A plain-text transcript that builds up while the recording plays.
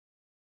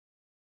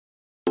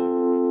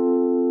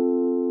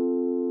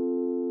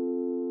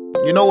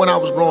You know, when I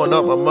was growing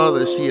up, my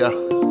mother, she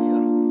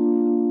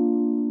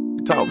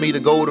taught me the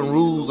golden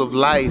rules of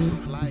life.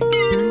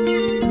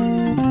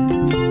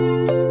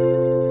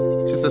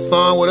 She said,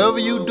 son, whatever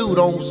you do,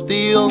 don't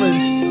steal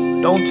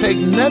and don't take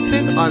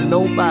nothing or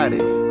nobody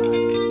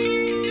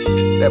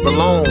that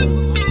belongs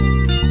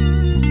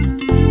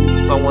to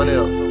someone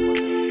else.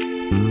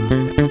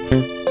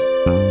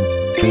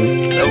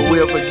 Never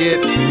will forget,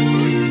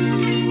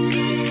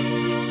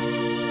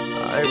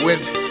 I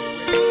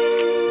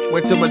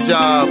went to my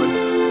job and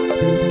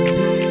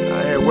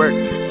I had worked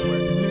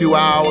a few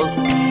hours.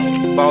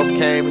 Boss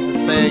came and said,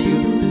 Stan, you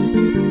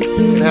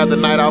didn't have the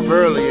night off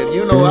early. And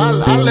you know, I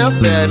left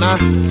there and I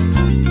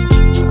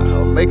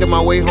was making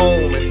my way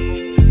home.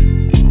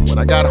 And when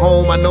I got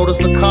home, I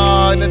noticed a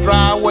car in the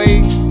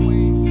driveway.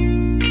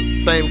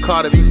 Same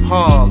car that he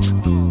parked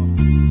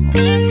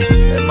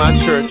at my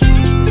church.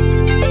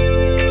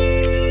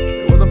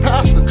 It was a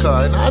pastor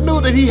car, and I knew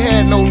that he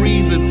had no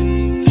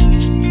reason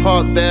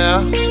parked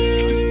there.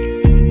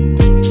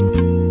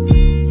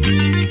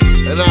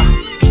 And I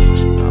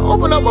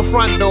opened up my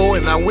front door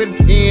and I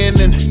went in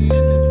and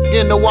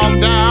began to walk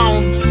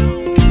down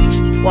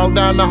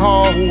the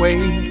hallway.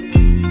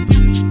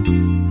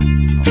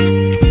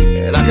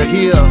 And I could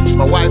hear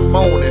my wife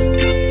moaning.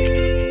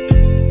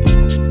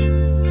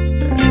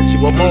 And she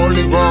was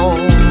moaning,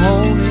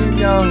 groaning,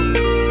 y'all.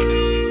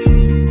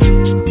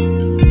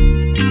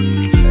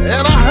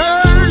 And I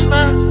heard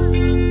my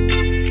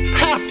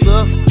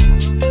pastor,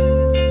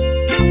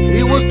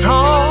 he was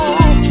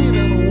talking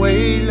in a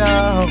way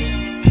loud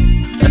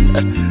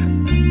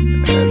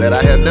that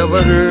I had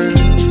never heard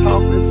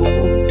talk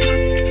before.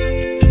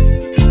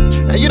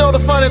 And you know the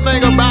funny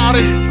thing about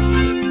it,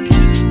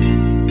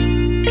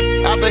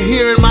 after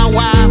hearing my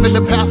wife and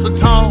the pastor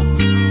talk,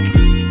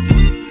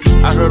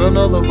 I heard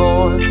another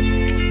voice.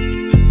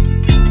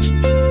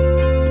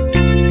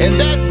 And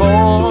that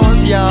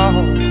voice,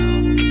 y'all,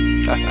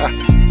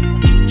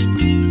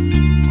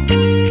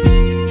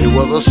 it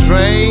was a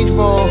strange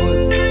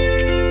voice.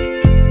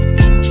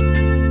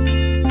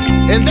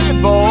 And that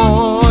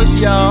voice,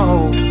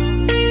 y'all,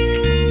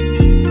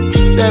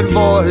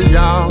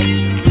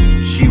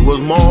 she was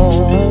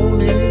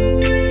moaning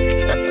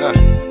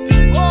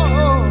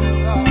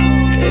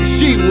and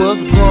she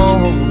was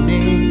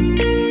groaning.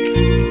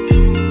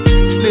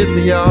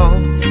 Listen, y'all.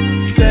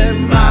 Said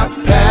my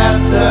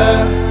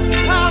pastor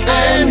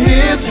and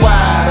his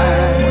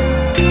wife,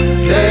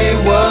 they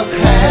was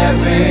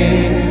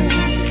having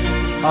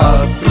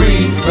a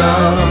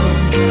threesome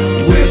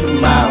with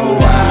my wife.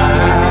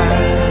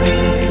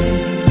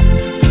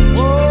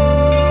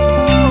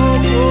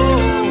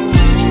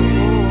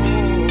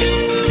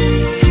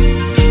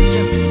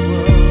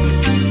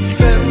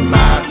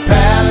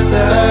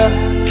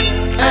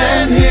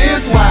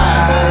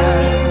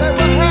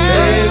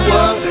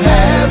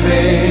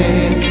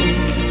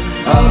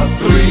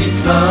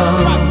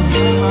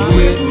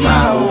 With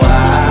my wife.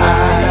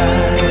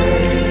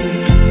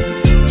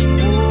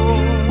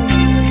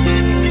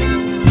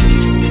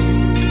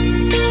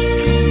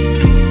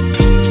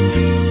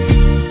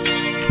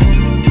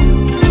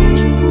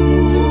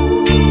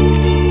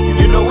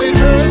 You know it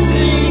hurt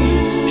me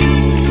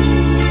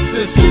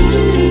to see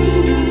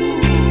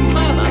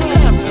my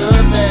pastor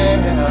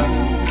there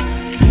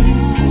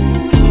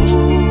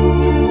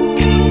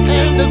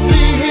and to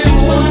see his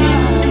wife.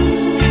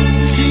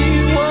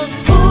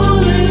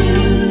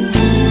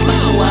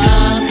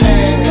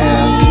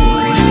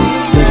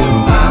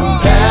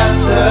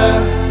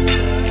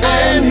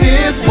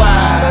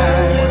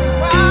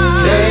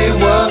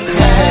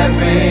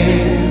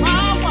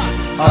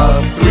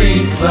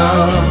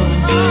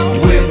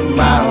 With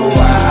my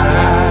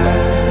wife.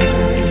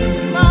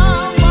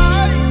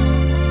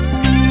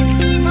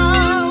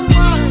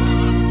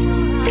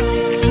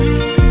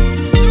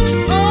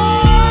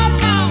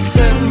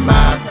 Said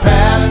my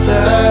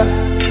pastor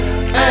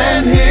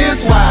and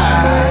his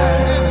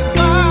wife,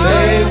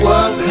 they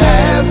was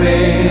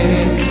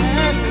having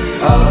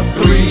a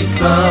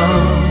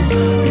threesome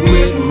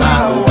with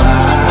my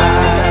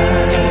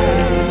wife.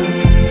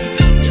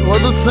 It was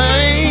the same.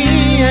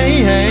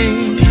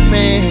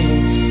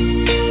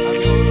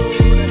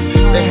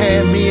 They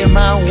had me and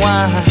my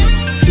wife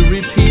to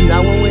repeat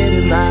our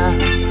wedding vow.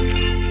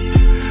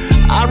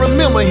 I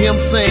remember him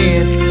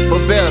saying, for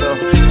better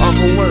or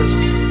for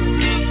worse,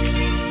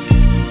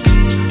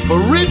 for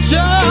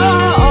richer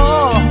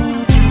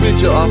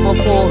or for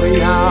poor,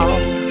 y'all.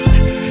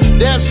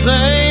 That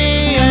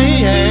same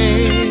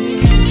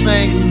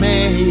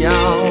man,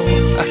 y'all,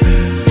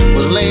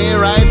 was laying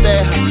right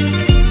there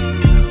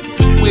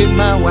with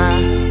my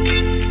wife.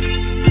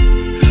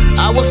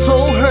 I was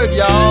so hurt,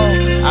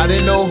 y'all, I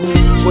didn't know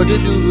what to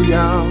do,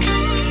 y'all.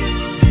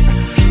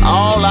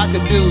 All I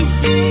could do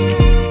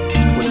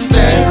was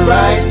stand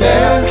right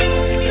there.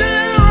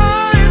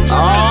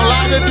 All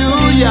I could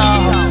do,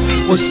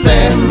 y'all, was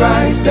stand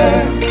right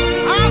there.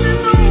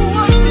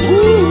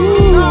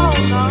 Ooh,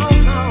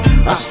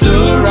 I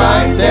stood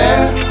right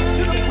there.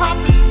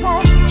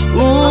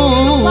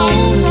 Ooh,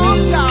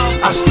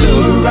 I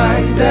stood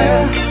right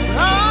there.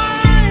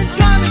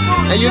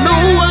 And you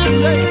know what?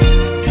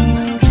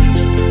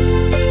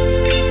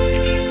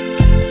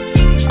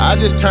 I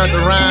just turned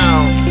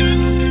around,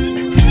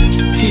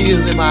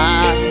 tears in my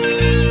eyes.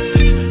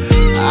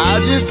 I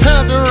just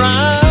turned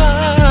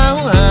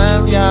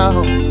around,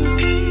 y'all.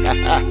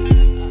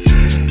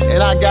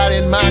 And I got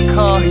in my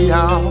car,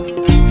 y'all.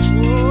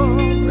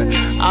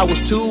 I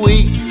was too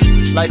weak,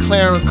 like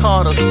Clarence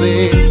Carter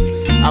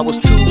said. I was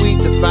too weak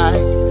to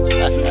fight.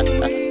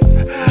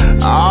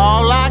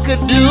 All I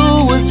could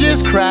do was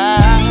just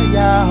cry,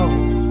 y'all.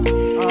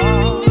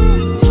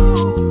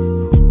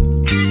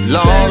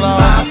 Lord,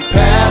 my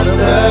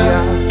pastor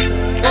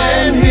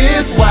and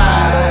his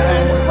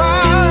wife,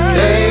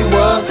 they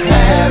was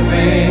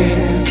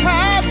having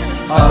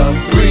a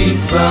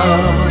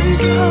threesome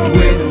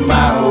with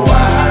my wife.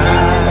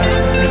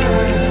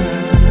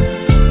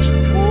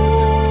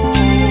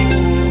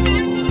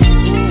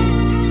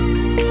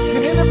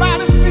 Can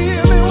anybody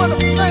feel me what I'm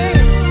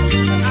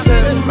saying?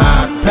 Said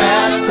my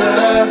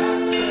pastor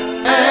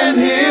and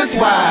his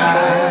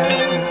wife,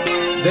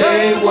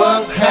 they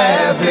was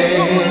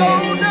having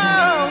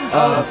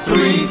a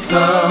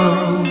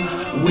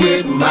threesome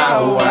with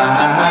my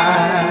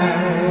wife.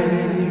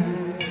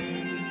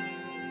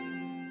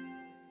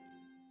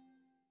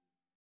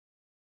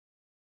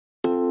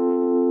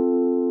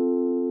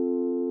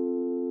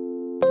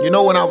 You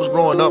know, when I was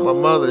growing up, my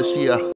mother, she